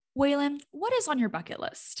Waylon, what is on your bucket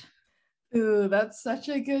list? Ooh, that's such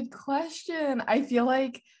a good question. I feel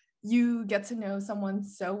like you get to know someone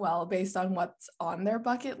so well based on what's on their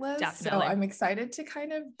bucket list. So Definitely. I'm excited to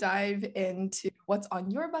kind of dive into what's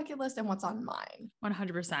on your bucket list and what's on mine.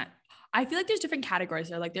 100%. I feel like there's different categories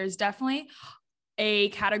there. Like there's definitely a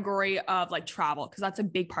category of like travel because that's a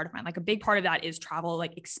big part of mine. Like a big part of that is travel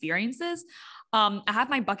like experiences. I have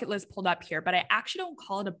my bucket list pulled up here, but I actually don't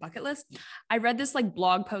call it a bucket list. I read this like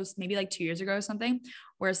blog post maybe like 2 years ago or something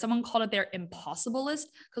where someone called it their impossible list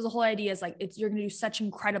because the whole idea is like it's you're going to do such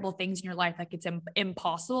incredible things in your life like it's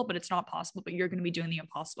impossible, but it's not possible, but you're going to be doing the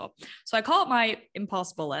impossible. So I call it my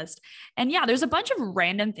impossible list. And yeah, there's a bunch of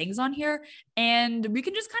random things on here and we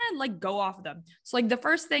can just kind of like go off of them. So like the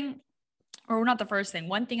first thing or not the first thing.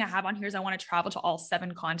 One thing I have on here is I want to travel to all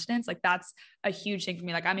 7 continents. Like that's a huge thing for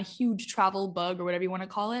me. Like I'm a huge travel bug or whatever you want to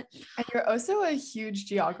call it. And you're also a huge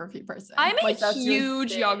geography person. I'm a Like that's your huge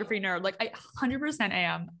thing. geography nerd. Like I 100% I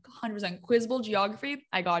am. 100% Quizable geography.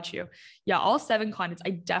 I got you. Yeah, all 7 continents. I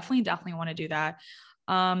definitely want to do that.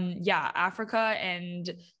 Yeah, Africa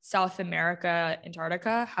and South America,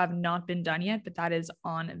 Antarctica have not been done yet, but that is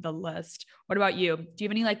on the list. What about you? Do you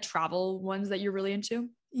have any like travel ones that you're really into?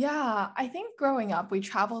 Yeah, I think growing up we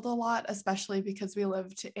traveled a lot, especially because we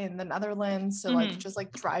lived in the Netherlands. So like Mm-hmm. just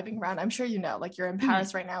like driving around, I'm sure you know, like you're in Mm-hmm.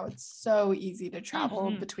 Paris right now, it's so easy to travel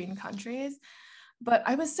Mm-hmm. between countries. But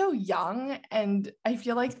I was so young and I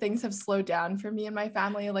feel like things have slowed down for me and my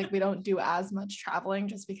family. Like we don't do as much traveling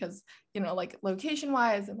just because, like location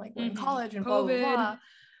wise and like we're in Mm-hmm. college and blah, blah, COVID. blah.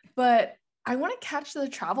 But I want to catch the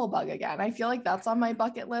travel bug again. I feel like that's on my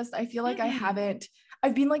bucket list. I feel like Mm-hmm.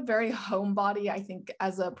 I've been like very homebody, I think,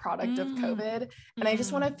 as a product of Mm-hmm. COVID. And I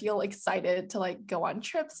just want Mm-hmm. to feel excited to like go on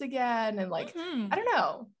trips again. And like, I Mm-hmm. don't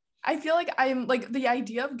know. I feel like I'm like the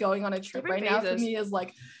idea of going on a trip Different right now for phases. me is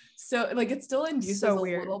like so like it still induces So a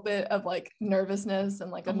weird. little bit of like nervousness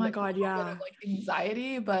and like a Oh my little God, bit of yeah. like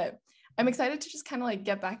anxiety, but I'm excited to just kind of like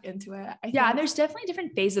get back into it. I Yeah, and think there's definitely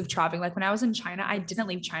different phases of traveling. Like when I was in China, I didn't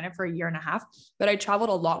leave China for a year and a half, but I traveled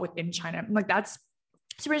a lot within China. Like that's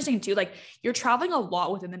super interesting too. Like you're traveling a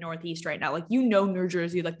lot within the Northeast right now. Like New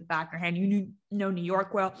Jersey like the back of your hand. Know New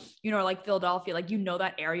York well. Like Philadelphia. Like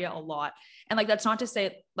that area a lot. And like that's not to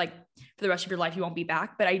say like for the rest of your life you won't be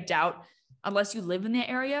back, but I doubt unless you live in the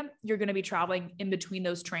area, you're going to be traveling in between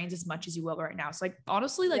those trains as much as you will right now. So like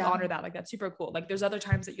honestly, like yeah. honor that. Like that's super cool. Like there's other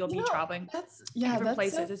times that you'll be traveling different That's so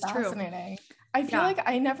places. It's true. fascinating. I feel Yeah, like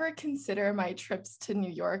I never consider my trips to New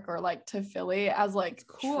York or like to Philly as it's like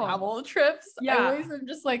cool. travel trips. I Yeah, always am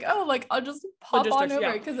just like, oh, like I'll just pop on logistics. over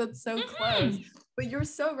Yeah. because it's so close. Mm-hmm. But you're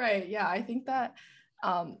so right. Yeah, I think that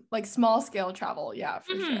like small scale travel, yeah,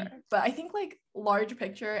 for sure. Mm-hmm. But I think like large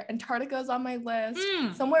picture, Antarctica is on my list.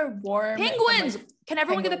 Mm. Somewhere warm and Penguins. like Can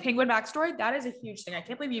everyone get the penguins. penguin backstory? That is a huge thing. I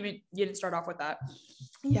can't believe you didn't start off with that.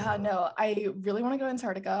 Yeah, no, I really want to go to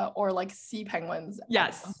Antarctica or like see penguins at some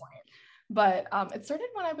Yes. point. But it started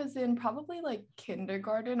when I was in probably like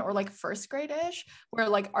kindergarten or like first grade-ish, where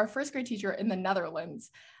like our first grade teacher in the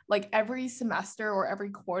Netherlands, like every semester or every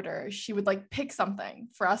quarter, she would like pick something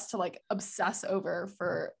for us to like obsess over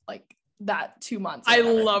for like that 2 months or I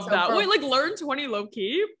whatever. And love so that. for Wait, like learn 20 low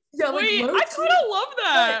key? yeah, like Wait, low I key. kind of love But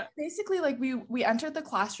that. basically, like we entered the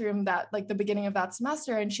classroom that like the beginning of that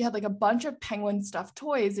semester, and she had like a bunch of penguin stuffed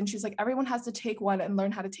toys, and she's like, everyone has to take one and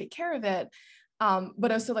learn how to take care of it,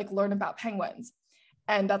 but also like learn about penguins.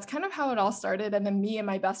 And that's kind of how it all started. And then me and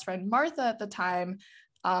my best friend Martha at the time,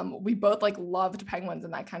 we both like loved penguins,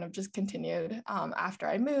 and that kind of just continued after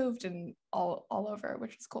I moved and all over,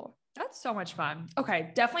 which was cool. That's so much fun.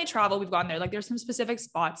 Okay, definitely travel. We've gone there. Like there's some specific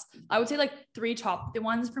spots. I would say like 3 top the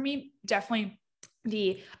ones for me. Definitely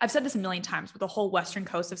I've said this a million times, but the whole western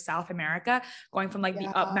coast of South America, going from like the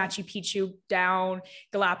up Yeah, Machu Picchu down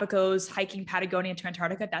Galapagos, hiking Patagonia to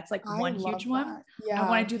Antarctica. That's like I one huge love one. that. I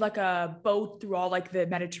want Yeah. to do like a boat through all like the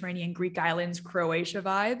Mediterranean, Greek islands, Croatia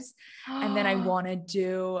vibes. And then I want to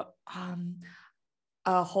do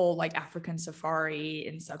a whole like African safari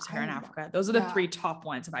in sub-Saharan I Africa. Those are the yeah. 3 top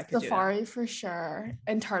ones if I could do that. Safari for sure.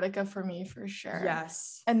 Antarctica for me for sure.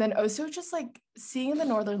 Yes. And then also just like seeing the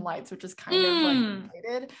Northern Lights, which is kind of like Mm.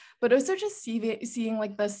 related, but also just seeing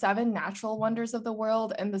like the 7 natural wonders of the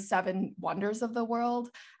world and the 7 wonders of the world,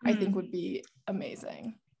 I think Mm. would be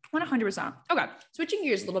amazing. 100%. Okay. Switching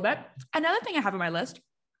gears a little bit. Another thing I have on my list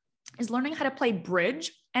is learning how to play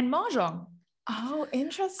bridge and mahjong. Oh, I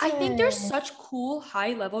think there's interesting. such cool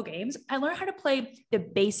high level games. I learned how to play the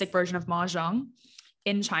basic version of mahjong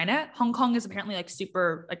in China. Hong Kong is apparently like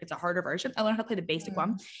super, like it's a harder version. I learned how to play the basic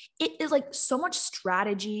one. It is like so much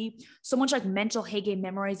strategy, so much like mental hay game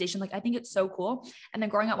memorization. Like I think it's so cool. And then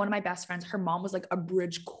growing up, one of my best friends, her mom was like a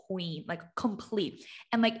bridge queen, like complete.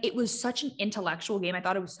 And like, it was such an intellectual game. I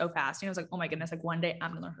thought it was so fast. And I was like, oh my goodness, like one day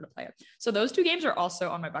I'm gonna learn how to play it. So those two games are also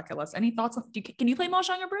on my bucket list. Any thoughts? Can you play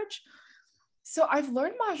Mahjong or bridge? So I've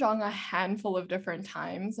learned Mahjong a handful of different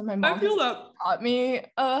times, and my mom I feel has that. taught me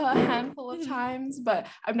a handful of times, but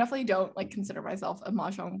I definitely don't like consider myself a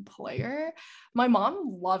Mahjong player. My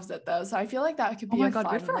mom loves it though, so I feel like that could be a God,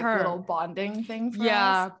 fun good for like her. little bonding thing for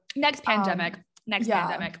Yeah. us. Next pandemic.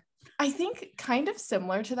 Pandemic. I think kind of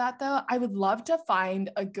similar to that though, I would love to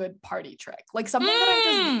find a good party trick, like something that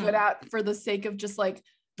I'm just good at for the sake of just like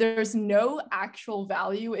there's no actual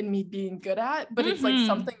value in me being good at, but it's like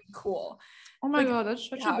something cool. Oh my like, God, that's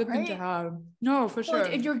such a good thing to have. No, for sure.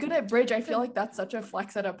 Like if you're good at bridge, I feel like that's such a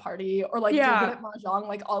flex at a party, or like you're good at Mahjong,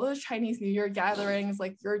 like all those Chinese New Year gatherings,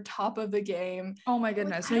 like you're top of the game. Oh my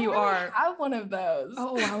goodness, like, no, you are. Have one of those.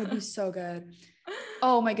 Oh, that would be so good.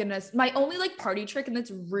 Oh my goodness, my only like party trick, and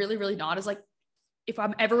that's really, really not, is like if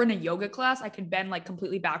I'm ever in a yoga class, I can bend like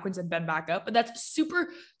completely backwards and bend back up. But that's super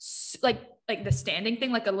like the standing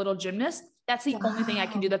thing, like a little gymnast. That's the only thing I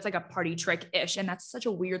can do. That's like a party trick ish. And that's such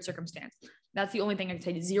a weird circumstance. That's the only thing I can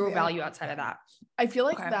take. Zero value outside of that. I feel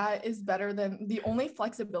like that is better than the only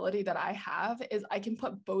flexibility that I have is I can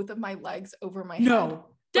put both of my legs over my head. No,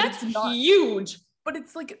 that's not huge. But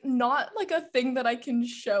it's like not like a thing that I can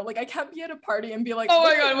show. Like I can't be at a party and be like, oh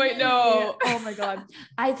my God, wait, no. Oh my God.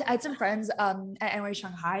 I had some friends at NYU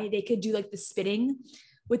Shanghai. They could do like the spinning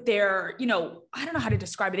with their, you know, I don't know how to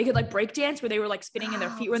describe it. They could like break dance where they were like spinning and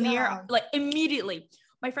their feet were in the air. Like immediately.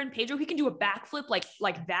 My friend Pedro, he can do a backflip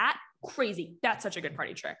like that. Crazy. That's such a good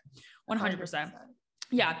party trick. 100%.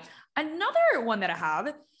 Yeah. Another one that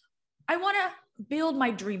I want to build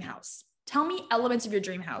my dream house. Tell me elements of your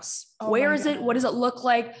dream house. Where is it? What does it look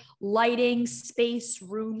like? Lighting, space,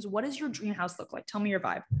 rooms. What does your dream house look like? Tell me your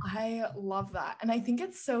vibe. I love that. And I think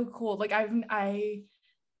it's so cool. Like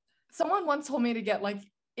someone once told me to get like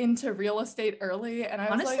into real estate early. And I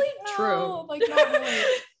was honestly, like, no, true. Like not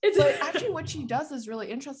really. But actually what she does is really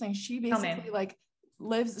interesting. She basically like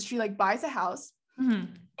she like buys a house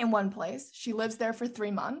in one place. She lives there for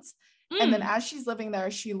 3 months. And then as she's living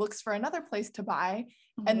there, she looks for another place to buy.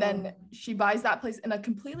 And then she buys that place in a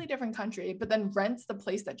completely different country, but then rents the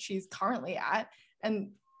place that she's currently at.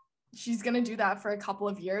 And she's going to do that for a couple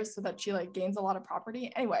of years so that she like gains a lot of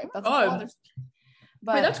property. Anyway, that's a whole other story.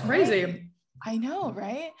 But wait, that's crazy. I know,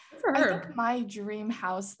 right? For her. I think my dream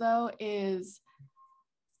house though is,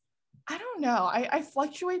 I don't know. I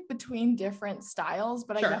fluctuate between different styles,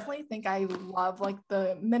 but I definitely think I love like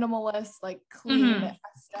the minimalist, like clean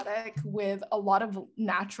aesthetic with a lot of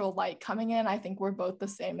natural light coming in. I think we're both the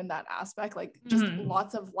same in that aspect, like just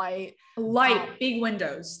lots of light. Big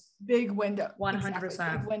windows. 100%.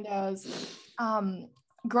 Exactly, big windows.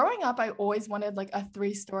 Growing up, I always wanted like a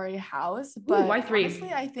 3-story house, but why 3?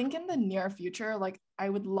 Honestly, I think in the near future, like I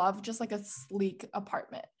would love just like a sleek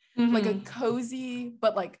apartment, like a cozy,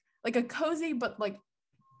 but like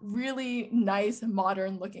really nice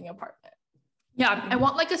modern looking apartment. Yeah, I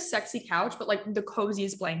want like a sexy couch, but like the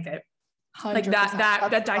coziest blanket. Like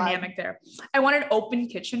that dynamic there. I want an open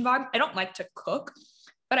kitchen vibe. I don't like to cook,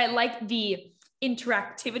 but I like the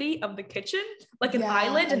interactivity of the kitchen, like an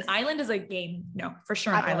island. An island is a game. No, for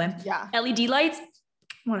sure, an island. Yeah. LED lights.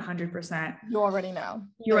 100%. You already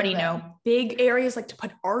know. Big areas like to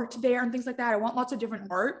put art there and things like that. I want lots of different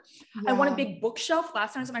art. I want a big bookshelf.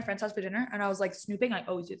 Last time I was at my friend's house for dinner and I was like snooping. I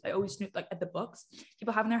always snoop like at the books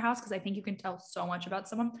people have in their house, because I think you can tell so much about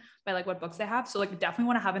someone by like what books they have. So like definitely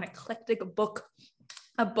want to have an eclectic book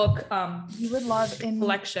you would love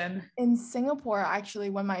collection. In Singapore,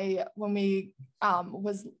 actually, when we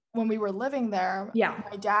were living there,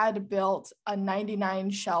 my dad built a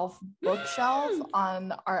 99 shelf bookshelf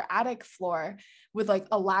on our attic floor with like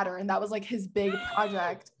a ladder, and that was like his big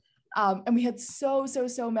project. And we had so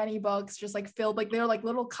many books just like filled, like they were like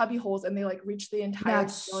little cubby holes and they like reached the entire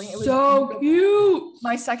ceiling. It was so cute.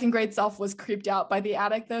 My second grade self was creeped out by the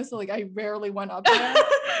attic though, so like I rarely went up there.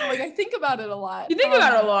 Like I think about it a lot. You think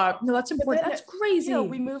about it a lot. No, that's important. That's crazy. You know,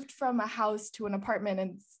 we moved from a house to an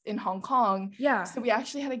apartment in Hong Kong. Yeah. So we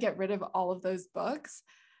actually had to get rid of all of those books.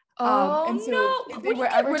 And so no. If they were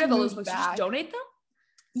ever to move back, just donate them?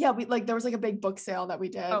 Yeah, we like there was like a big book sale that we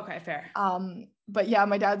did. Okay, fair. But yeah,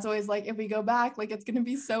 my dad's always like, if we go back, like it's gonna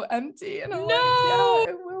be so empty. And I'm like, yeah,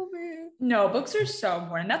 it will be. No, books are so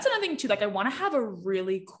important. That's another thing too. Like I want to have a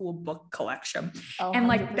really cool book collection. Oh, and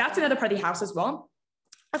like 100%. that's another part of the house as well.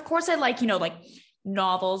 Of course, I like, you know, like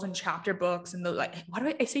novels and chapter books and the like, why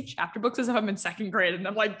do I say chapter books as if I'm in second grade and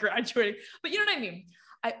I'm like graduating, but you know what I mean?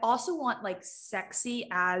 I also want like sexy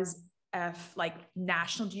as F, like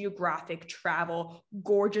National Geographic travel,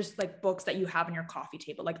 gorgeous like books that you have on your coffee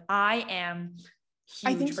table. Like I am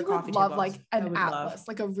I huge think for you coffee would love tables. like an atlas,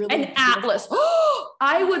 like a really An beautiful atlas. Oh,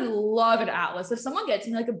 I would love an atlas. If someone gets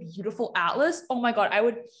me like a beautiful atlas, oh my God, that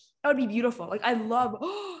would be beautiful. Like I love,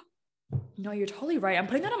 no, you're totally right. I'm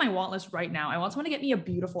putting that on my want list right now. I want someone to get me a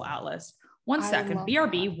beautiful atlas. One second,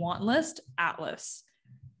 BRB that. Want list atlas.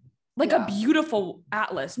 Like a beautiful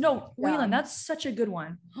atlas. No, Waylon, that's such a good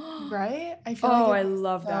one. Right? I feel like I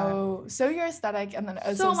love that. So your aesthetic and then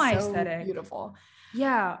also so my aesthetic. Beautiful.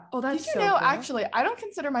 Yeah. Oh, that's Did you know, cool. Actually, I don't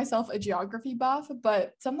consider myself a geography buff,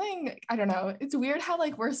 but something, I don't know, it's weird how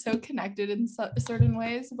like we're so connected in certain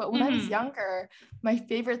ways. But when I was younger, my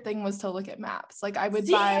favorite thing was to look at maps. Like I would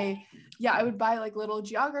buy like little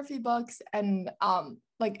geography books and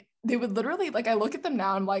like they would literally, like I look at them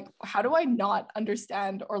now and like, how do I not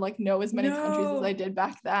understand or like know as many countries as I did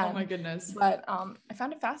back then? Oh my goodness. But I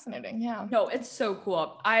found it fascinating. Yeah. No, it's so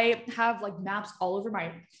cool. I have like maps all over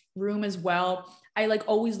my room as well. I like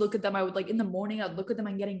always look at them. I would like in the morning, I'd look at them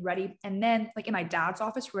and getting ready. And then like in my dad's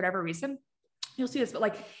office, for whatever reason, you'll see this, but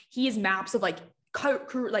like he has maps of like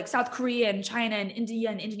South Korea and China and India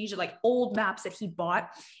and Indonesia, like old maps that he bought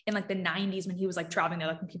in like the 90s when he was like traveling there,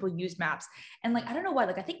 like when people used maps. And like, I don't know why,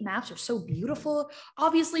 like, I think maps are so beautiful.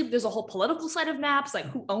 Obviously there's a whole political side of maps, like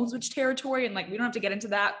who owns which territory. And like, we don't have to get into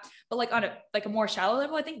that, but like on a more shallow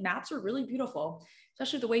level, I think maps are really beautiful,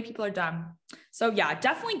 especially the way people are done. So yeah,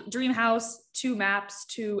 definitely dream house, 2 maps,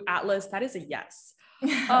 2 atlas. That is a yes.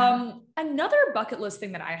 Another bucket list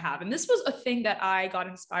thing that I have, and this was a thing that I got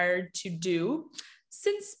inspired to do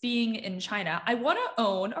since being in China. I want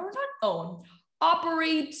to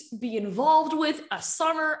operate, be involved with a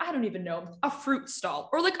summer, I don't even know, a fruit stall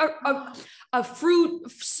or like a fruit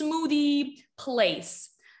smoothie place.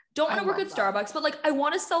 Don't want to work at Starbucks, but like I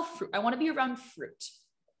want to sell fruit. I want to be around fruit.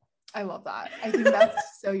 I love that. I think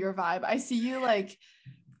that's so your vibe. I see you like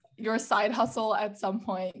your side hustle at some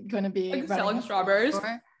point going to be like selling strawberries.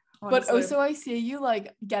 But also I see you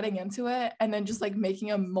like getting into it and then just like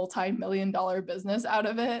making a multi-million-dollar business out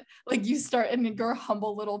of it. Like you start in your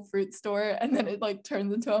humble little fruit store and then it like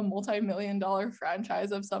turns into a multi-million-dollar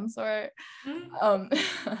franchise of some sort.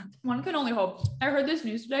 One can only hope. I heard this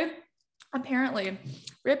news today. Apparently,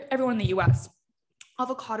 rip everyone in the US,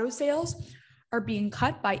 avocado sales are being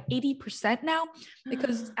cut by 80% now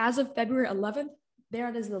because as of February 11th, there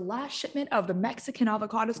is the last shipment of the Mexican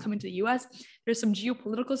avocados coming to the US. There's some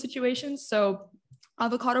geopolitical situations, so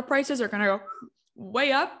avocado prices are gonna go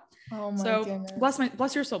way up. Oh my goodness.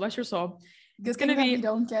 Bless your soul. It's gonna be. We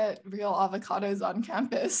don't get real avocados on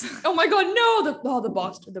campus. Oh my God, no! The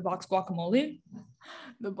box guacamole.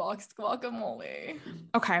 The boxed guacamole.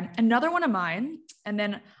 Okay, another one of mine, and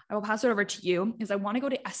then I will pass it over to you, is I want to go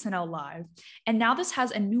to SNL Live. And now this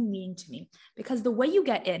has a new meaning to me because the way you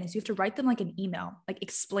get in is you have to write them like an email, like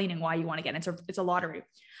explaining why you want to get in. It's a lottery.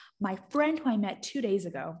 My friend who I met 2 days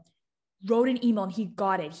ago wrote an email and he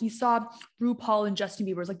got it. He saw RuPaul and Justin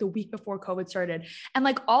Bieber's like the week before COVID started. And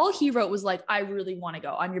like all he wrote was like, I really want to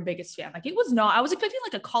go. I'm your biggest fan. Like it was not, I was expecting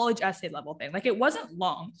like a college essay level thing. Like it wasn't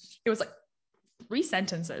long. It was like 3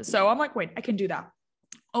 sentences. So I'm like, wait, I can do that.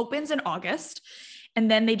 Opens in August. And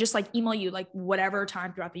then they just like email you like whatever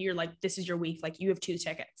time throughout the year, like this is your week, like you have 2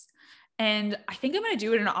 tickets. And I think I'm going to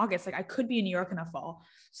do it in August. Like I could be in New York in the fall.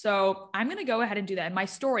 So I'm going to go ahead and do that. And my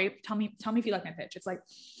story, tell me if you like my pitch. It's like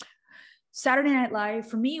Saturday Night Live.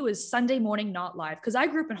 For me, it was Sunday morning, not live. Because I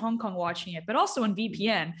grew up in Hong Kong watching it, but also in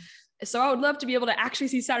VPN. So I would love to be able to actually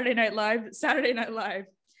see Saturday Night Live.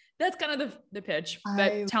 That's kind of the pitch.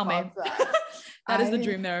 But tell me. That is the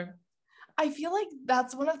dream there. I feel like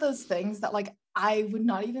that's one of those things that like I would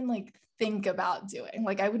not even like think about doing.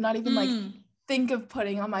 Like I would not even like think of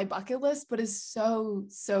putting on my bucket list, but is so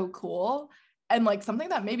cool. And like something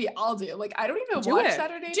that maybe I'll do. Like I don't even watch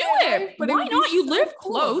Saturday Night Live, but why not? You live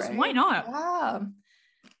close. Right? Why not? Yeah.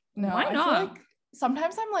 No, why not? I feel like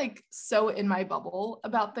sometimes I'm like so in my bubble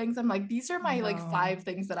about things. I'm like, these are my like 5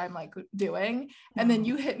 things that I'm like doing. And then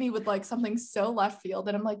you hit me with like something so left field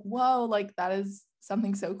and I'm like, whoa, like that is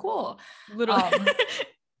something so cool. Literally.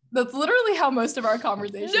 That's literally how most of our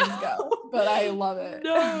conversations go, but I love it.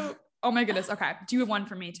 No. Oh my goodness. Okay. Do you have one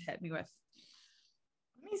for me to hit me with?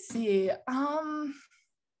 Let me see.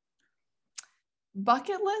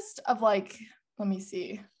 Bucket list of like, let me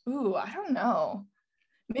see. Ooh, I don't know.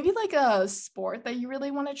 Maybe like a sport that you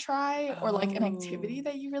really want to try or like an activity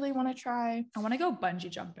that you really want to try. I want to go bungee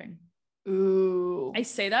jumping. Ooh. I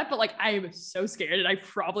say that, but like I'm so scared and I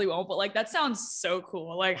probably won't, but like that sounds so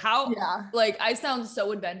cool. Like how like I sound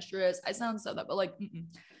so adventurous. I sound so that, but like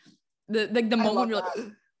the moment when you're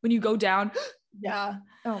like when you go down. Yeah.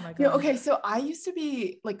 Oh my God. Yeah, okay, so I used to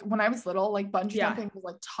be like when I was little, like bungee jumping was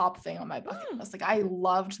like top thing on my bucket list. Like I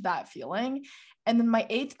loved that feeling. And then my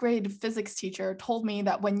 8th grade physics teacher told me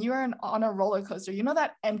that when you're on a roller coaster, you know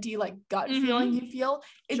that empty like gut feeling you feel?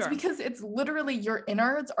 It's because it's literally your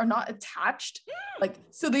innards are not attached. Like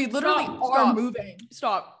so they literally are moving.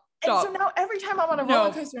 Stop. And so now every time I'm on a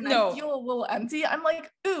roller coaster and I feel a little empty, I'm like,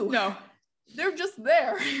 ooh, no, they're just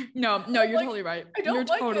there. No, you're like, totally right. You're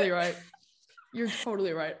totally right. You're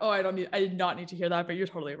totally right. Oh, I did not need to hear that, but you're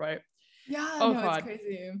totally right. Yeah, oh, no, God. It's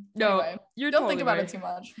crazy. No, anyway, you're don't totally think about right. it too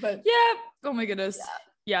much, but yeah. Oh my goodness.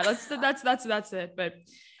 Yeah, that's it. But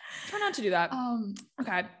try not to do that.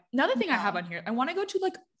 Okay. Another thing I have on here, I want to go to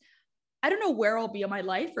like, I don't know where I'll be in my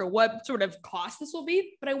life or what sort of cost this will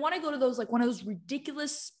be, but I want to go to those like one of those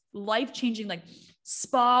ridiculous life-changing like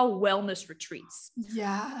spa wellness retreats.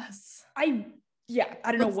 Yes. I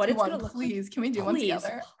don't know what it's gonna look please like. Can we do one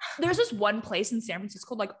together? There's this one place in San Francisco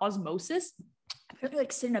called like Osmosis. Apparently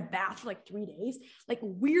like sit in a bath for like 3 days. Like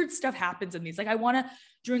weird stuff happens in these. Like I want to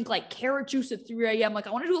drink like carrot juice at 3 a.m. Like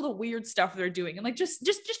I want to do all the weird stuff they're doing and like just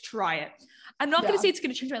try it. I'm not going to say it's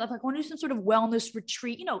going to change my life. Like I want to do some sort of wellness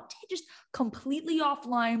retreat, you know, just completely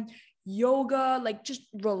offline yoga, like just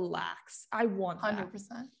relax. I want that.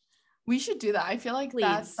 100%. We should do that. I feel like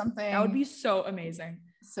that's something that would be so amazing.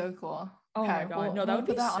 So cool. Oh my God. No, that would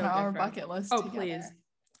be that so on our bucket list. Oh, together.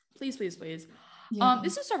 Please. Yeah.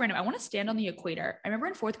 This is so random. I want to stand on the equator. I remember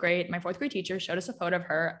in 4th grade, my 4th grade teacher showed us a photo of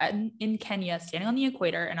her in Kenya standing on the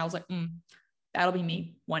equator. And I was like, that'll be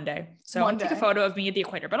me one day. So I'll take a photo of me at the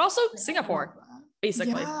equator, but also Singapore,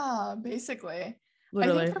 basically. Yeah, basically.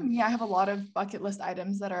 Literally. I think for me, I have a lot of bucket list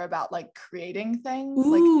items that are about like creating things.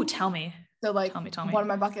 Ooh, like, tell me. So like tell me. One of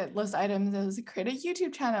my bucket list items is create a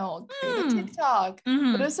YouTube channel, create a TikTok,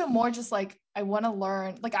 but also more just like I want to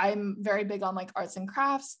learn. Like I'm very big on like arts and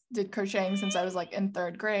crafts. Did crocheting since I was like in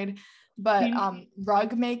 3rd grade, but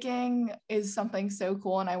rug making is something so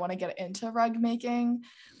cool, and I want to get into rug making,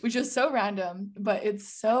 which is so random, but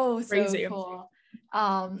it's so crazy. Cool.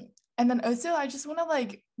 And then also I just want to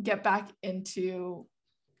like get back into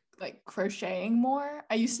like crocheting more.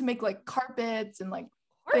 I used to make like carpets and like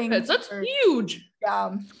carpets. That's huge.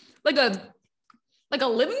 Yeah. Like a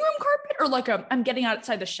living room carpet or like I'm getting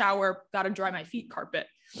outside the shower, gotta dry my feet carpet.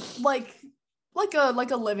 Like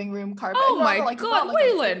a living room carpet. Oh my God,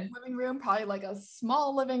 Waylon. Living room, probably like a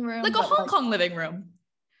small living room. Like a Hong Kong living room.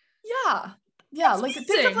 Yeah. That's like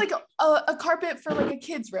think of like a carpet for like a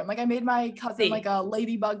kid's room. Like I made my cousin like a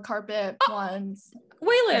ladybug carpet once.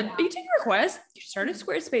 Waylon, are you taking requests? You start a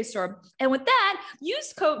Squarespace store. And with that,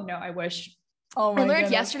 use code. No, I wish. Oh my I learned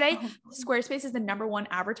goodness. yesterday, Squarespace is the #1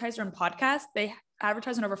 advertiser in podcasts. They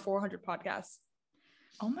advertise on over 400 podcasts.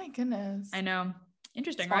 Oh my goodness. I know.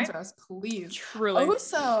 Interesting, Sponsor right? us, please. Truly.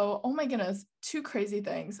 Also, oh my goodness, 2 crazy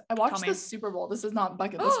things. I watched the Super Bowl. This is not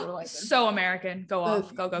bucket list related. So American. Go.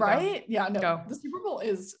 Right? Yeah, no. Go. The Super Bowl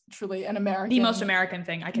is truly an American. The most American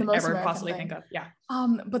thing I can ever possibly think of. Yeah.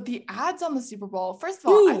 But the ads on the Super Bowl, first of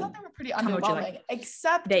all, I thought they were pretty underwhelming,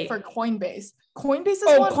 except for Coinbase. Coinbase is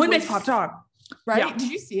Coinbase popped up. Right? Yeah. Did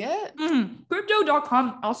you see it?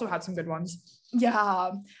 Crypto.com also had some good ones.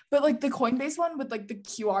 Yeah, but like the Coinbase one with like the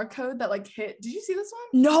QR code that like hit. Did you see this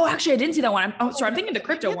one? No, actually, I didn't see that one. I'm sorry. I'm thinking the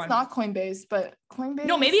crypto one. It's not Coinbase, but Coinbase.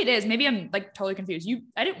 No, maybe it is. Maybe I'm like totally confused.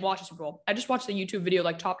 I didn't watch the Super Bowl. I just watched the YouTube video,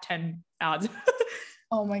 like top 10 ads.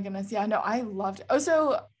 Oh my goodness. Yeah, no, I loved it.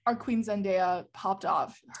 Also, our Queen Zendaya popped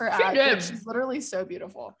off. Her ad, she's literally so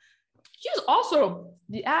beautiful. She's also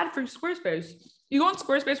the ad for Squarespace. You go on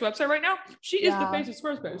Squarespace website right now. She is the face of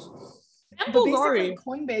Squarespace. And basically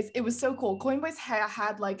Coinbase, it was so cool. Coinbase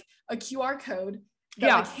had like a QR code that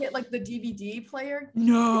like hit like the DVD player.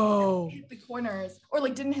 No. Hit the corners, or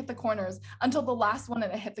like didn't hit the corners until the last one,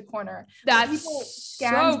 and it hit the corner. That's people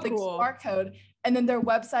scanned the QR code, and then their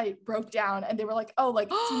website broke down, and they were like, "Oh, like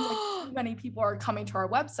it seems like too many people are coming to our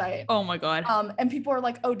website." Oh my God. And people are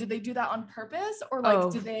like, "Oh, did they do that on purpose, or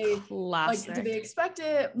like did they expect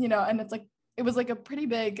it?" You know, and it's like it was like a pretty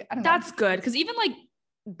big. I don't know. That's good, because even like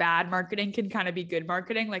bad marketing can kind of be good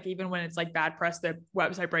marketing. Like even when it's like bad press, the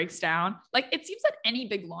website breaks down. Like it seems that any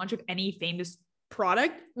big launch of any famous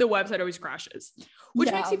product, the website always crashes,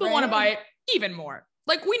 which makes people want to buy it even more.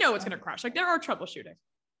 Like we know it's going to crash. Like there are troubleshooting.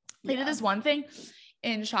 They did this one thing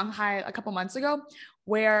in Shanghai a couple months ago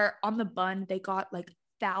where on the Bund, they got like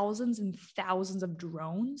thousands and thousands of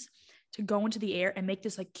drones to go into the air and make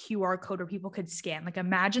this like QR code where people could scan. Like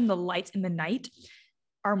imagine the lights in the night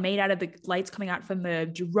are made out of the lights coming out from the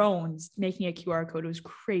drones, making a QR code. It was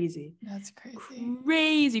crazy. That's crazy.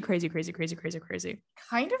 Crazy.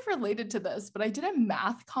 Kind of related to this, but I did a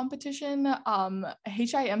math competition,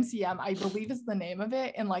 HIMCM, I believe is the name of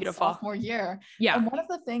it, in like Beautiful. sophomore year. Yeah. And one of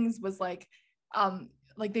the things was like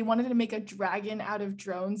they wanted to make a dragon out of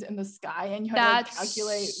drones in the sky, and you had to like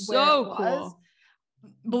calculate where it was.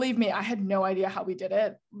 Believe me, I had no idea how we did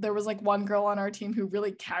it. There was like one girl on our team who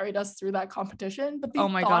really carried us through that competition, but the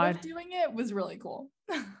thought of doing it was really cool.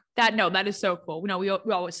 That is so cool. No, we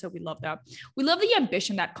love that. We love the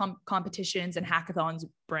ambition that competitions and hackathons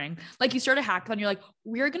bring. Like you start a hackathon, you're like,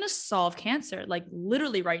 we're going to solve cancer, like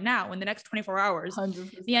literally right now in the next 24 hours.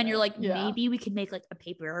 100%. And you're like, maybe we could make like a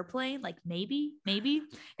paper airplane. Like maybe,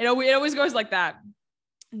 it always goes like that.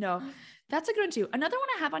 No, that's a good one too. Another one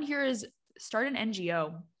I have on here is start an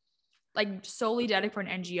NGO, like solely dedicated for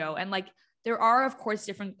an NGO. And like, there are of course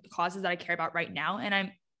different causes that I care about right now. And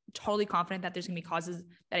I'm totally confident that there's gonna be causes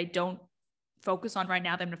that I don't focus on right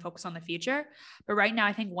now that I'm gonna focus on in the future. But right now,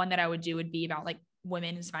 I think one that I would do would be about like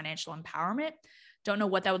women's financial empowerment. Don't know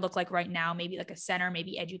what that would look like right now. Maybe like a center,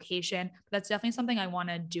 maybe education, but that's definitely something I want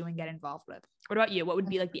to do and get involved with. What about you? What would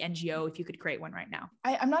be like the NGO if you could create one right now?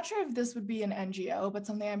 I'm not sure if this would be an NGO, but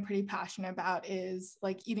something I'm pretty passionate about is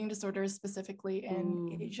like eating disorders, specifically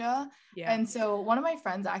in Asia. Yeah. And so one of my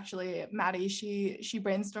friends, actually, Maddie, she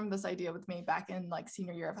brainstormed this idea with me back in like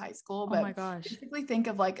senior year of high school. But oh my gosh. Basically think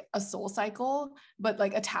of like a Soul Cycle, but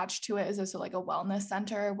like attached to it is also like a wellness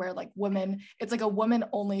center where like women, it's like a women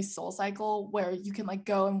only Soul Cycle where you can like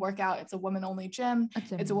go and work out. It's a women only gym.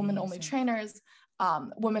 It's a women only trainers,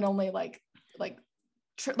 women only like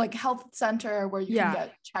health center where you can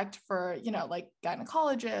get checked for, like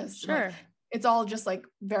gynecologists. Sure. Like, it's all just like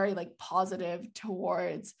very like positive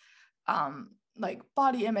towards like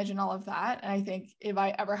body image and all of that. And I think if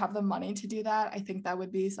I ever have the money to do that, I think that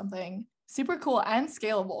would be something super cool and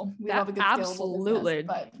scalable. We love a good scalable business,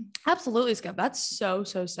 but absolutely, Skip. That's so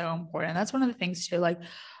important. That's one of the things too. Like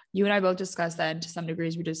you and I both discussed that to some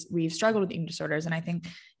degrees. We've struggled with eating disorders. And I think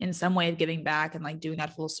in some way of giving back and like doing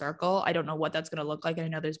that full circle, I don't know what that's going to look like. And I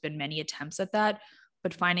know there's been many attempts at that,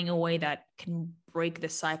 but finding a way that can break the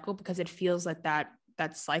cycle, because it feels like that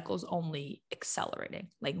cycle's only accelerating,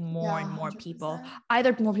 like more and more 100%. People,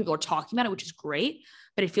 either more people are talking about it, which is great,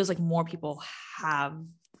 but it feels like more people have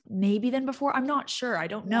maybe than before. I'm not sure. I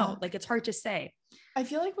don't know. Like, it's hard to say. I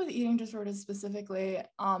feel like with eating disorders specifically,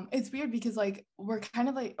 it's weird because like we're kind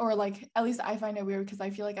of like, or like at least I find it weird because I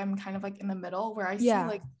feel like I'm kind of like in the middle where I see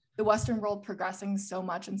like the Western world progressing so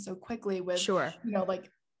much and so quickly with, like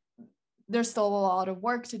there's still a lot of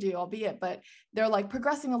work to do, albeit, but they're like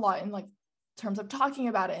progressing a lot in like terms of talking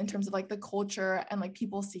about it, in terms of like the culture and like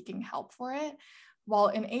people seeking help for it. While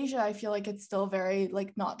in Asia, I feel like it's still very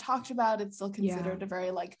like not talked about. It's still considered a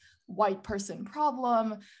very like white person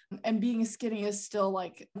problem, and being skinny is still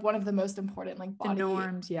like one of the most important like body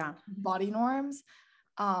norms,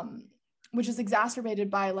 which is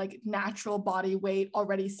exacerbated by like natural body weight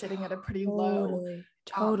already sitting at a pretty low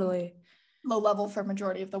level for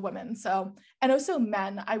majority of the women. So, and also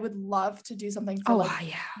men, I would love to do something for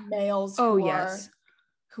males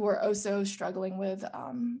who are also struggling with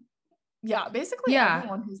basically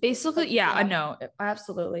everyone who's no,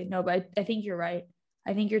 absolutely no, but I think you're right.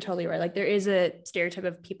 I think you're totally right. Like there is a stereotype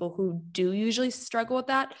of people who do usually struggle with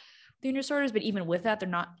that, the eating disorders, but even with that, they're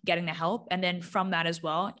not getting the help. And then from that as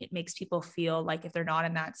well, it makes people feel like if they're not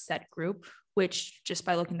in that set group, which just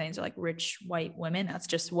by looking at things are like rich white women, that's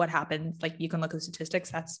just what happens. Like you can look at the statistics,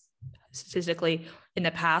 that's statistically in the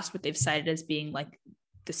past what they've cited as being like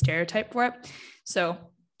the stereotype for it. So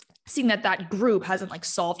seeing that group hasn't like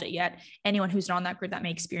solved it yet, anyone who's not on that group that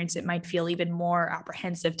may experience it might feel even more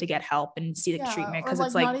apprehensive to get help and see the treatment, because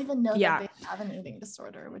it's like not even know that they have an eating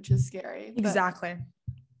disorder, which is scary. Exactly.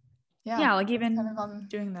 Like even kind of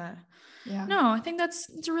doing that. No, I think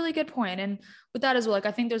it's a really good point. And with that as well, like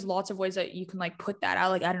I think there's lots of ways that you can like put that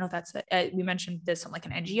out. Like I don't know if that's we mentioned this on like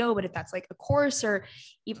an NGO, but if that's like a course or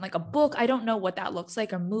even like a book, I don't know what that looks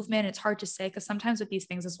like, or movement. It's hard to say, because sometimes with these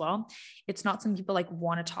things as well, it's not something people like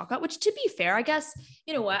want to talk about, which to be fair, I guess,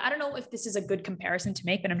 you know what, I don't know if this is a good comparison to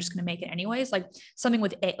make, but I'm just going to make it anyways. Like something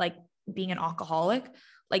with like being an alcoholic,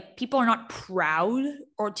 like people are not proud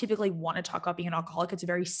or typically want to talk about being an alcoholic. It's a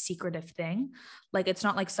very secretive thing. Like, it's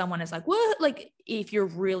not like someone is like, what? Like if you're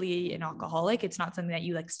really an alcoholic, it's not something that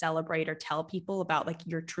you like celebrate or tell people about like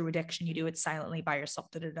your true addiction. You do it silently by yourself.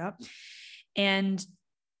 And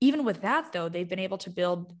even with that though, they've been able to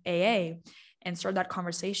build AA and start that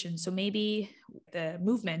conversation. So maybe the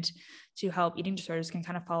movement to help eating disorders can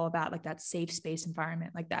kind of follow that, like that safe space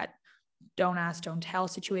environment, like that don't ask, don't tell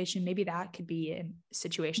situation. Maybe that could be a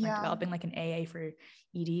situation like developing like an AA for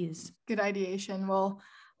EDs. Good ideation. We'll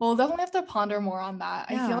definitely have to ponder more on that.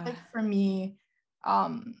 I feel like for me,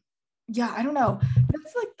 I don't know.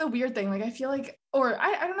 That's like the weird thing. Like I feel like, or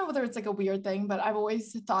I don't know whether it's like a weird thing, but I've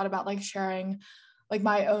always thought about like sharing like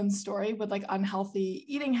my own story with like unhealthy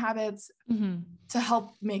eating habits to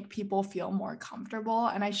help make people feel more comfortable.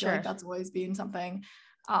 And I feel like that's always been something,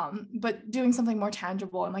 but doing something more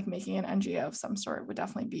tangible and like making an NGO of some sort would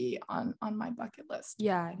definitely be on my bucket list.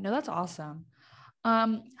 Yeah, no, that's awesome.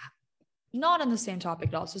 Not on the same topic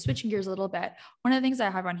at all. So switching gears a little bit, one of the things I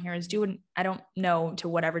have on here is I don't know to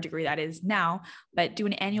whatever degree that is now, but do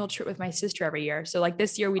an annual trip with my sister every year. So like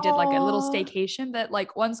this year we did like a little staycation that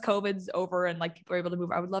like once COVID's over and like people are able to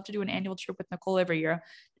move, I would love to do an annual trip with Nicole every year.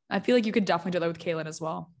 I feel like you could definitely do that with Kaylin as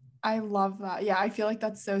well. I love that. Yeah, I feel like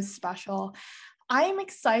that's so special. I'm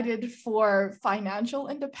excited for financial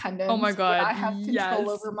independence. Oh my God. I have control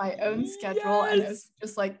over my own schedule and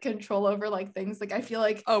just like control over like things. Like I feel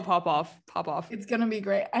like pop off. It's gonna be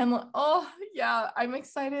great. And I'm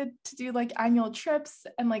excited to do like annual trips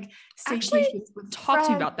and like actually talk to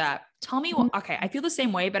me about that. Tell me okay, I feel the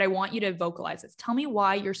same way, but I want you to vocalize this. Tell me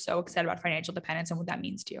why you're so excited about financial independence and what that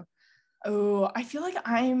means to you. Oh, I feel like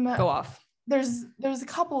go off. There's a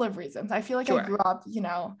couple of reasons. I feel like I grew up,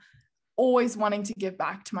 always wanting to give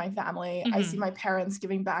back to my family. I see my parents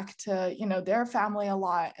giving back to, their family a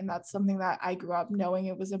lot. And that's something that I grew up knowing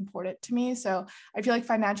it was important to me. So I feel like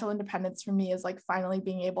financial independence for me is like finally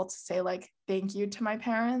being able to say like, thank you to my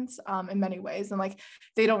parents in many ways. And like,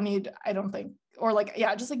 they don't need, I don't think, or like,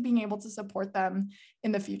 just like being able to support them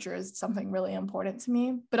in the future is something really important to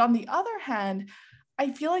me. But on the other hand,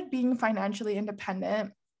 I feel like being financially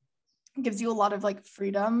independent gives you a lot of like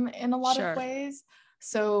freedom in a lot of ways.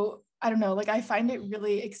 So I don't know, like I find it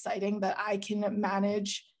really exciting that I can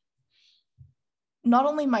manage not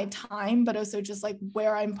only my time, but also just like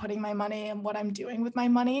where I'm putting my money and what I'm doing with my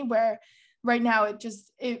money, where right now I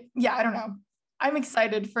don't know. I'm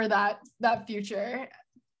excited for that future.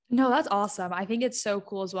 No, that's awesome. I think it's so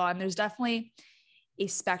cool as well. And there's definitely a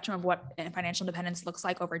spectrum of what financial independence looks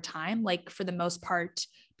like over time. Like for the most part,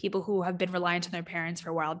 people who have been reliant on their parents for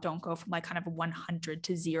a while don't go from like kind of 100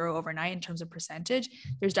 to 0 overnight in terms of percentage.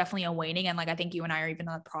 There's definitely a waning. And like, I think you and I are even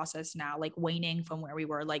in the process now, like waning from where we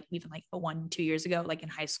were like even like 1-2 years ago, like in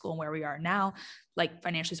high school and where we are now, like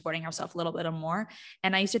financially supporting ourselves a little bit more.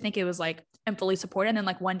 And I used to think it was like, I'm fully supported. And then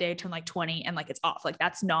like one day I turn like 20 and like, it's off. Like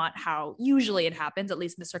that's not how usually it happens, at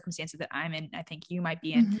least in the circumstances that I'm in, I think you might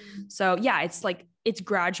be in. So yeah, it's like, it's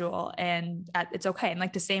gradual and it's okay. And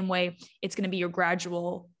like the same way it's going to be your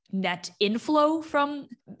gradual net inflow from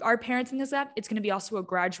our parents in this app, it's going to be also a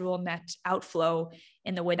gradual net outflow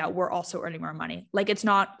in the way that we're also earning more money. Like it's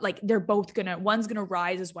not like they're both one's going to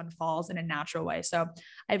rise as one falls in a natural way. So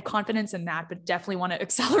I have confidence in that, but definitely want to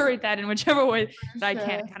accelerate that in whichever way that I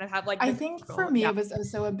can kind of have like, I think for me, it was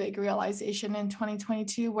also a big realization in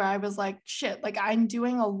 2022 where I was like, shit, like I'm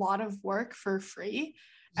doing a lot of work for free.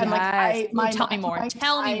 And tell me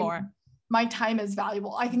more. My time is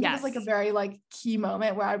valuable. I think it was like a very like key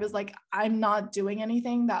moment where I was like, I'm not doing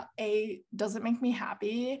anything that A, doesn't make me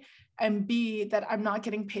happy, and B, that I'm not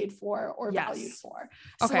getting paid for or valued for.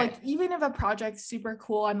 So like, even if a project's super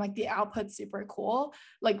cool and like the output's super cool,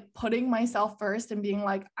 like putting myself first and being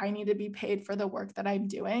like, I need to be paid for the work that I'm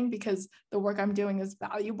doing because the work I'm doing is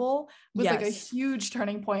valuable was like a huge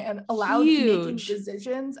turning point and allowed making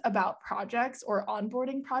decisions about projects or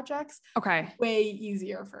onboarding projects way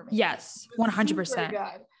easier for me. Yes,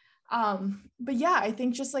 100%. But yeah, I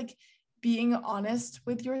think just like being honest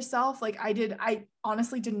with yourself, like I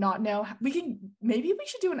honestly did not know. Maybe we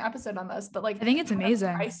should do an episode on this, but like I think it's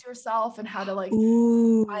amazing. Price yourself and how to like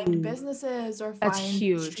find businesses or find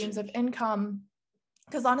streams of income.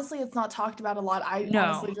 Because honestly, it's not talked about a lot. I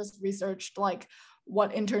honestly just researched like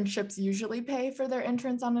what internships usually pay for their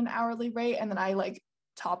interns on an hourly rate, and then I like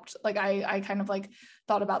topped, like I kind of like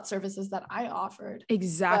thought about services that I offered.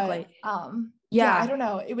 Exactly. But, I don't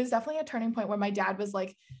know. It was definitely a turning point where my dad was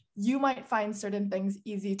like, you might find certain things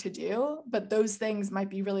easy to do, but those things might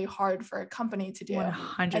be really hard for a company to do.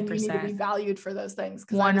 100%. And you need to be valued for those things.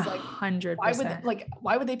 100%.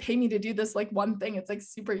 Why would they pay me to do this like one thing? It's like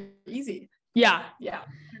super easy. Yeah.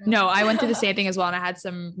 No, I went through the same thing as well. And I had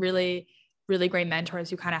some really, really great mentors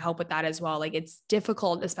who kind of help with that as well. Like it's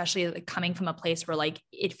difficult, especially like coming from a place where like,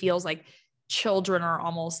 it feels like children are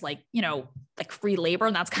almost like, like free labor.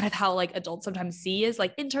 And that's kind of how like adults sometimes see is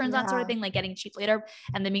like interns, that sort of thing, like getting cheap labor.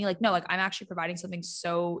 And then being like, no, like I'm actually providing something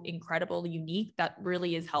so incredible, unique that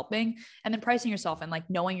really is helping. And then pricing yourself and like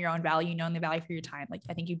knowing your own value, knowing the value for your time. Like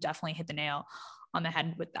I think you definitely hit the nail on the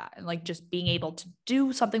head with that. And like just being able to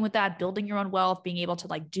do something with that, building your own wealth, being able to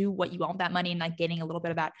like do what you want with that money and like gaining a little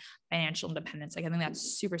bit of that financial independence. Like I think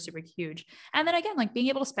that's super, super huge. And then again, like being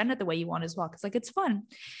able to spend it the way you want as well. Cause like it's fun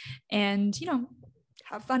and, you know,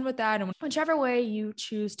 have fun with that. And whichever way you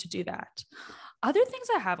choose to do that. Other things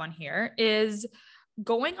I have on here is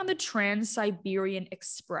going on the Trans-Siberian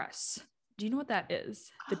Express. Do you know what that is?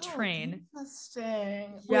 The train.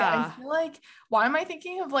 Interesting. Yeah. Wait, I feel like, why am I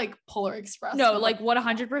thinking of like Polar Express? No, like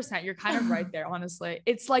 100%. You're kind of right there, honestly.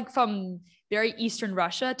 It's like from very Eastern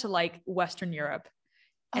Russia to like Western Europe.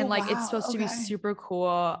 And like, it's supposed to be super cool.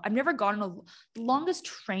 I've never gone on the longest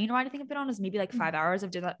train ride I think I've been on is maybe like 5 hours. I've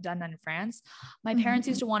done that in France. My parents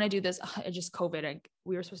used to want to do this. Just COVID. And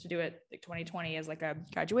we were supposed to do it like 2020 as like a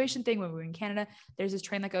graduation thing when we were in Canada. There's this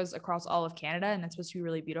train that goes across all of Canada and it's supposed to be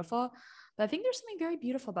really beautiful. But I think there's something very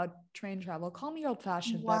beautiful about train travel. Call me old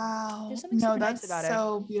fashioned, but there's something super nice about it.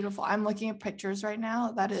 So beautiful. I'm looking at pictures right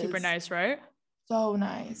now. That is super nice, right? So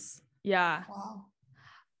nice. Yeah. Wow.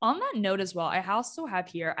 On that note as well, I also have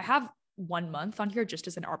here, I have 1 month on here just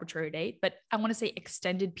as an arbitrary date, but I want to say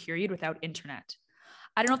extended period without internet.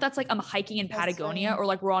 I don't know if that's like I'm hiking in Patagonia or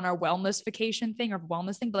like we're on our wellness vacation thing or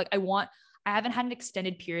wellness thing, but like I haven't had an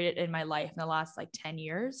extended period in my life in the last like 10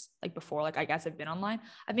 years, like before, like I guess I've been online.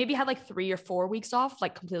 I've maybe had like 3 or 4 weeks off,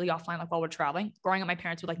 like completely offline, like while we're traveling. Growing up, my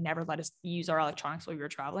parents would like never let us use our electronics while we were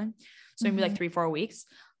traveling. So maybe like 3-4 weeks.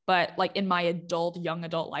 But like in my young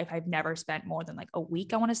adult life, I've never spent more than like a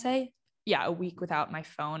week, I want to say. Yeah, a week without my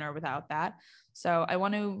phone or without that. So I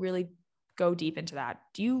want to really go deep into that.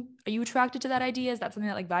 Are you attracted to that idea? Is that something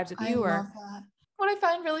that like vibes with you? I love that. What I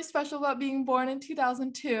find really special about being born in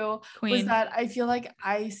 2002 Queen. was that I feel like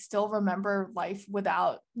I still remember life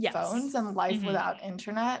without phones and life without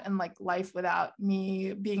internet and like life without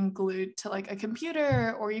me being glued to like a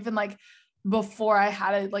computer or even like before I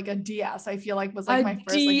had like a DS, I feel like was like my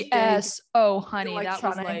first DS. Like, oh, honey, that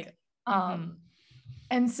was like,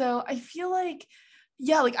 and so I feel like,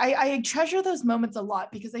 yeah, like I treasure those moments a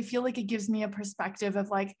lot because I feel like it gives me a perspective of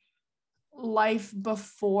like life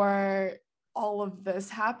before all of this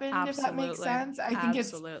happened. If that makes sense. I think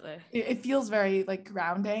it feels very like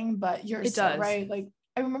grounding, but you're so right. Like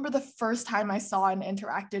I remember the first time I saw and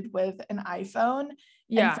interacted with an iPhone.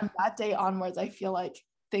 And from that day onwards, I feel like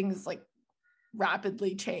things like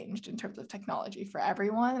rapidly changed in terms of technology for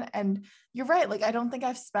everyone. And you're right, like I don't think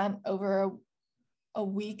I've spent over a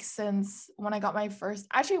week since when I got my first,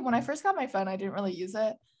 actually when I first got my phone I didn't really use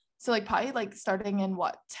it, so like probably like starting in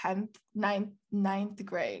what 9th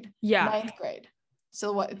grade.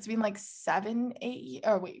 So what, it's been like 7-8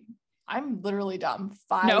 or wait, I'm literally dumb.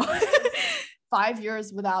 5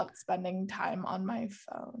 years without spending time on my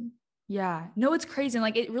phone. Yeah, no, it's crazy. And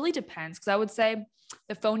like, it really depends. Cause I would say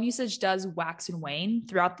the phone usage does wax and wane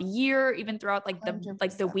throughout the year, even throughout like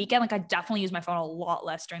the weekend. Like I definitely use my phone a lot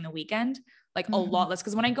less during the weekend, like a lot less.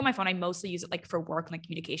 Cause when I go on my phone, I mostly use it like for work and like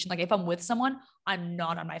communication. Like if I'm with someone, I'm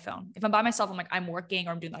not on my phone. If I'm by myself, I'm like, I'm working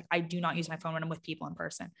or I'm doing like, I do not use my phone when I'm with people in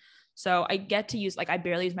person. So I get to use, like, I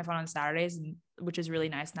barely use my phone on Saturdays, which is really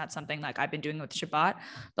nice. And that's something like I've been doing with Shabbat,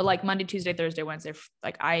 but like Monday, Tuesday, Thursday, Wednesday,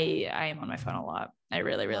 like I am on my phone a lot. I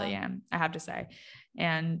really, really am, I have to say.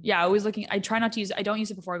 And yeah, I try not to use it. I don't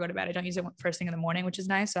use it before I go to bed. I don't use it first thing in the morning, which is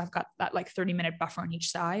nice. So I've got that like 30-minute buffer on each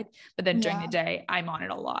side, but then during the day, I'm on it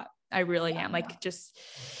a lot. I really am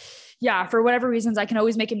for whatever reasons, I can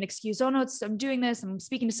always make an excuse. Oh no, I'm doing this. I'm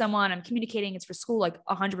speaking to someone, I'm communicating. It's for school. Like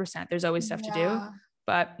 100%. There's always stuff to do.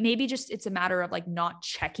 But maybe just it's a matter of like not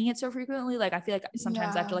checking it so frequently. Like I feel like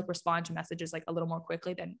sometimes I have to like respond to messages like a little more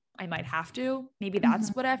quickly than I might have to. Maybe that's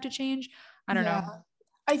what I have to change. I don't know.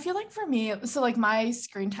 I feel like for me, so like my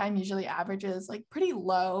screen time usually averages like pretty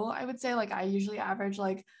low. I would say like I usually average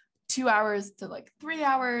like 2 hours to like 3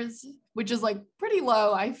 hours, which is like pretty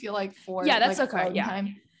low. I feel like for that's like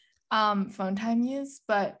okay. Phone time use,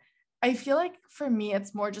 but I feel like for me,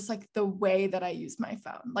 it's more just like the way that I use my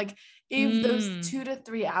phone. Like if those 2 to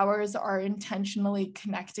 3 hours are intentionally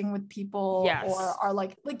connecting with people or are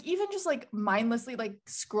like even just like mindlessly like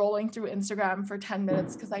scrolling through Instagram for 10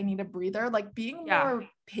 minutes because I need a breather, like being more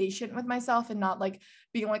patient with myself and not like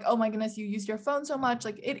being like, oh my goodness, you used your phone so much.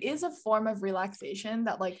 Like it is a form of relaxation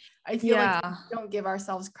that like I feel like we don't give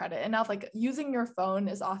ourselves credit enough. Like using your phone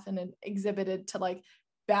is often exhibited to like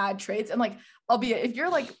bad traits. And like, albeit if you're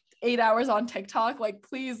like 8 hours on TikTok, like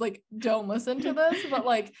please like don't listen to this, but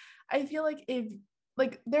like I feel like if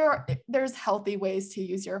like there's healthy ways to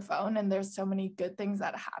use your phone, and there's so many good things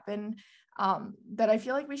that happen, that I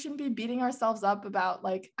feel like we shouldn't be beating ourselves up about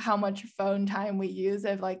like how much phone time we use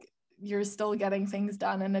if like you're still getting things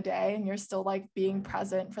done in a day and you're still like being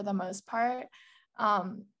present for the most part.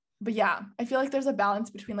 But yeah, I feel like there's a balance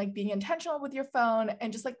between like being intentional with your phone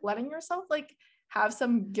and just like letting yourself like have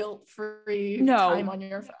some guilt-free time No, on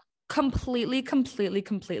your phone.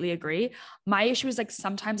 completely agree. My issue is like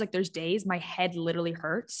sometimes like there's days my head literally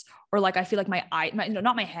hurts, or like I feel like no,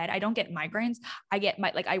 not my head, I don't get migraines, I get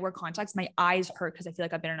my, like I wear contacts, my eyes hurt because I feel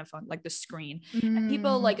like I've been on a phone, like the screen. And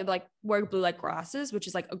people like wear blue light glasses, which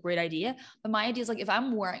is like a great idea, but my idea is like if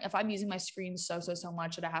I'm using my screen so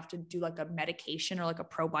much that I have to do like a medication or like a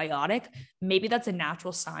probiotic, maybe that's a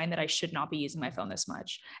natural sign that I should not be using my phone this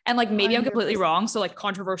much. And like maybe I'm completely 100%. wrong, so like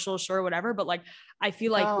controversial, sure, whatever, but like I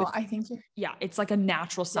feel like No, I think you're yeah, it's like a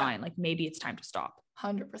natural sign. Like maybe it's time to stop.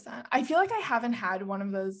 100%. I feel like I haven't had one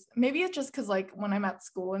of those. Maybe it's just because like when I'm at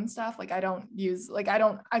school and stuff, like I don't use like I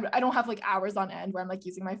don't have like hours on end where I'm like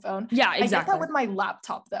using my phone. Yeah, I get exactly. that with my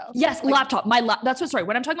laptop though. Yes, Like, laptop. That's what's right.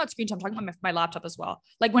 When I'm talking about screen time, I'm talking about my laptop as well.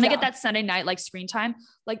 Like when I get that Sunday night like screen time,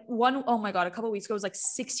 like oh my God, a couple of weeks ago it was like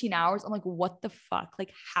 16 hours. I'm like, what the fuck?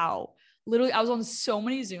 Like how? Literally, I was on so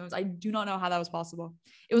many Zooms. I do not know how that was possible.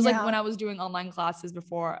 It was like when I was doing online classes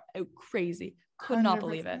before. Crazy. Could not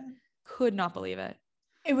believe it. Could not believe it.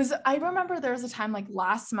 It was, I remember there was a time like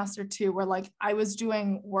last semester too, where like I was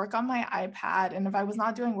doing work on my iPad. And if I was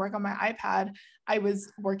not doing work on my iPad, I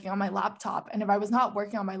was working on my laptop. And if I was not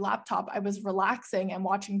working on my laptop, I was relaxing and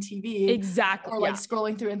watching TV. Exactly. Or like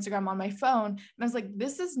scrolling through Instagram on my phone. And I was like,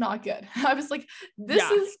 this is not good. I was like, this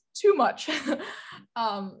is too much.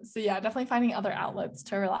 So yeah, definitely finding other outlets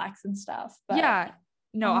to relax and stuff. But yeah,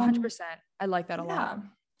 no, 100%. I like that a lot.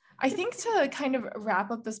 I think to kind of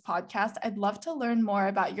wrap up this podcast, I'd love to learn more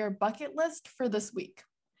about your bucket list for this week.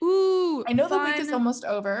 Ooh, I know the week is almost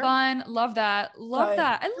over. Fun. Love that. Love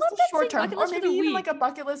that. I love that short term, or maybe even like a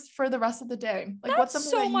bucket list for the rest of the day. Like what's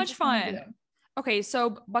something so much fun. Okay,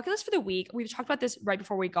 so bucket list for the week. We've talked about this right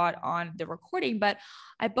before we got on the recording, but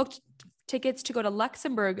I booked tickets to go to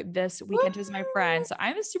Luxembourg this weekend to visit my friend. So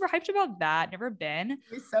I'm super hyped about that. Never been.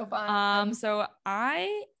 It's so fun. So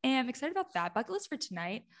I am excited about that. Bucket list for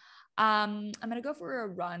tonight. I'm gonna go for a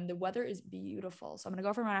run. The weather is beautiful, so I'm gonna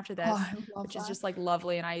go for a run after this, which is just like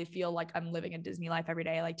lovely, and I feel like I'm living a Disney life every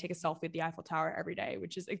day. I like take a selfie at the Eiffel Tower every day,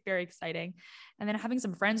 which is like very exciting. And then having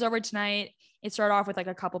some friends over tonight. It started off with like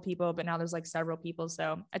a couple people, but now there's like several people.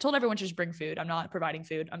 So I told everyone to just bring food. I'm not providing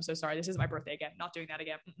food. I'm so sorry. This is my birthday again. Not doing that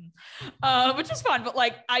again. Which is fun, but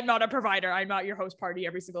like I'm not a provider. I'm not your host party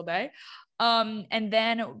every single day. And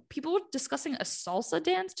then people were discussing a salsa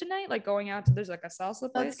dance tonight, like going out to, there's like a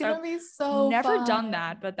salsa place. That's gonna be so never fun. done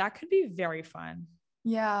that, but that could be very fun.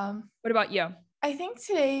 Yeah. What about you? I think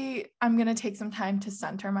today I'm going to take some time to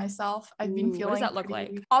center myself. I've been feeling. What does that look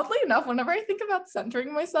like? Oddly enough, whenever I think about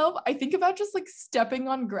centering myself, I think about just like stepping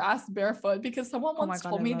on grass barefoot, because someone once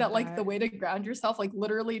told me that like the way to ground yourself, like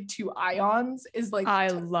literally 2 ions, is like I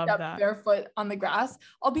love that. Barefoot on the grass.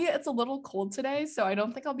 Albeit it's a little cold today, so I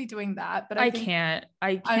don't think I'll be doing that. But I cannot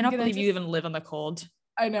believe you even live in the cold.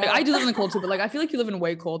 I know. Like, I do live in the cold too, but like I feel like you live in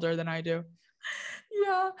way colder than I do.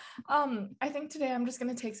 Yeah. I think today I'm just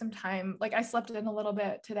going to take some time. Like I slept in a little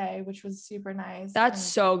bit today, which was super nice. That's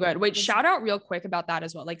so good. Wait, shout out real quick about that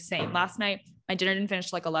as well. Like same last night, my dinner didn't finish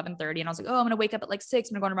till like 11:30 and I was like, oh, I'm going to wake up at like 6.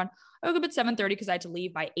 I'm going to go on a run. I woke up at 7:30 because I had to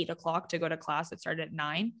leave by 8 o'clock to go to class that started at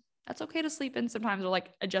 9. That's okay to sleep in sometimes, or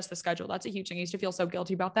like adjust the schedule. That's a huge thing. I used to feel so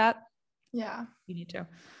guilty about that. Yeah. You need to.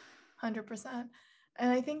 100%.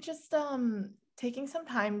 And I think just, taking some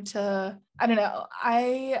time to, I don't know,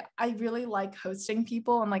 I really like hosting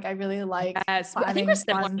people, and like I really like I think we're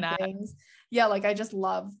similar fun things. Yeah, like I just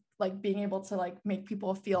love like being able to like make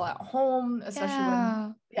people feel at home, especially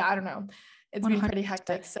when I don't know, it's 100%. Been pretty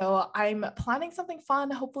hectic. So I'm planning something fun,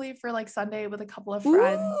 hopefully for like Sunday with a couple of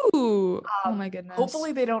friends. Ooh, oh my goodness.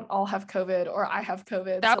 Hopefully they don't all have COVID or I have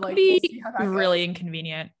COVID. That would be really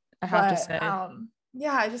inconvenient, I have to say.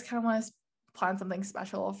 Yeah, I just kind of want to plan something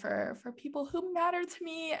special for people who matter to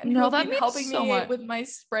me and who have been helping me with my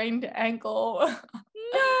sprained ankle.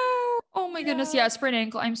 No. Oh my goodness. Yeah, sprained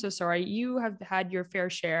ankle. I'm so sorry. You have had your fair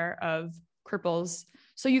share of cripples.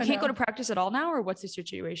 So you can't go to practice at all now, or what's the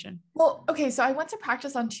situation? Well, okay. So I went to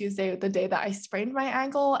practice on Tuesday, the day that I sprained my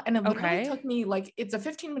ankle, and it literally took me like, it's a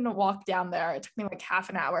 15-minute walk down there. It took me like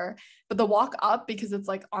half an hour, but the walk up, because it's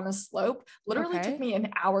like on a slope, literally took me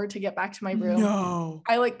an hour to get back to my room. No.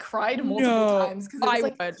 I like cried multiple times because it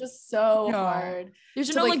was like just so hard.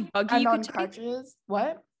 There's no like buggy you could crutches.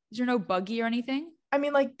 What? Is there no buggy or anything? I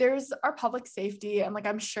mean, like there's our public safety, and like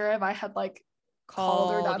I'm sure if I had like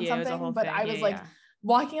called or done Yeah, it was a something, whole but thing. I was Yeah, like yeah.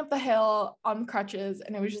 walking up the hill on crutches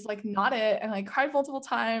and it was just like not it. And I cried multiple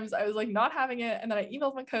times. I was like not having it. And then I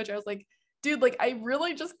emailed my coach. I was like, dude, like I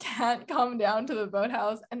really just can't come down to the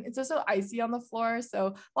boathouse. And it's also icy on the floor.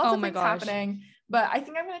 So lots Oh of my things gosh. happening. But I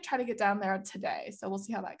think I'm going to try to get down there today. So we'll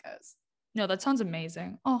see how that goes. No, that sounds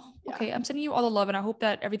amazing. Oh, Yeah. okay. I'm sending you all the love and I hope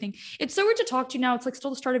that everything, it's so weird to talk to you now. It's like still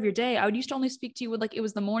the start of your day. I would used to only speak to you with like, it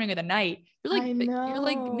was the morning or the night. I You're like midday.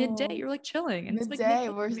 know. You're like chilling and it's like Midday,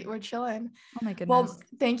 midday for me. we're chilling. Oh my Well, goodness.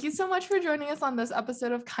 thank you so much for joining us on this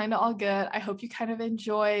episode of Kinda All Good. I hope you kind of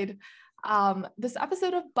enjoyed this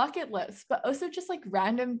episode of Bucket List, but also just like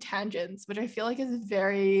random tangents, which I feel like is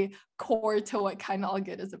very core to what Kinda All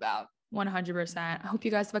Good is about. 100%. I hope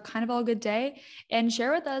you guys have a kind of all good day and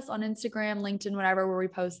share with us on Instagram, LinkedIn, whatever, where we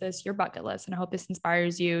post this, your bucket list. And I hope this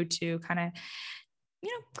inspires you to kind of,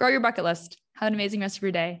 grow your bucket list. Have an amazing rest of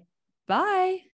your day. Bye.